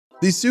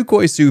The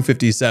Sukhoi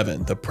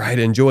Su-57, the pride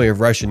and joy of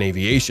Russian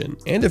aviation,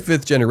 and a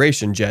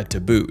fifth-generation jet to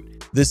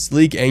boot. This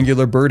sleek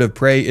angular bird of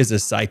prey is a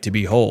sight to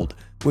behold,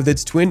 with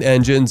its twin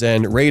engines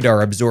and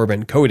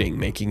radar-absorbent coating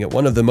making it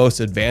one of the most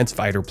advanced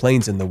fighter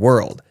planes in the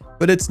world.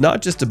 But it's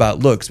not just about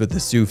looks with the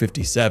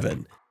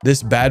Su-57.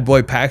 This bad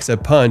boy packs a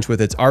punch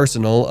with its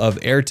arsenal of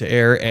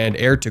air-to-air and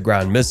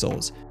air-to-ground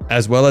missiles,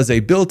 as well as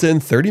a built-in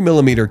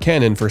 30mm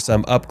cannon for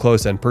some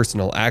up-close and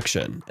personal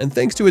action. And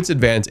thanks to its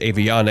advanced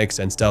avionics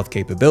and stealth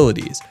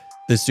capabilities,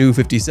 the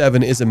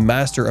Su-57 is a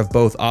master of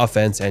both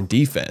offense and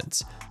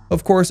defense.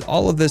 Of course,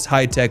 all of this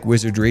high-tech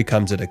wizardry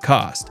comes at a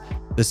cost.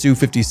 The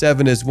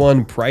Su-57 is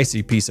one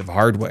pricey piece of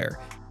hardware,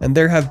 and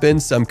there have been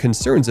some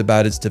concerns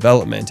about its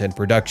development and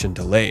production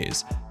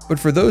delays. But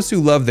for those who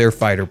love their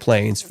fighter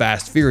planes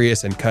fast,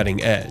 furious, and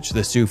cutting edge,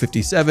 the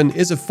Su-57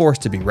 is a force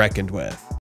to be reckoned with.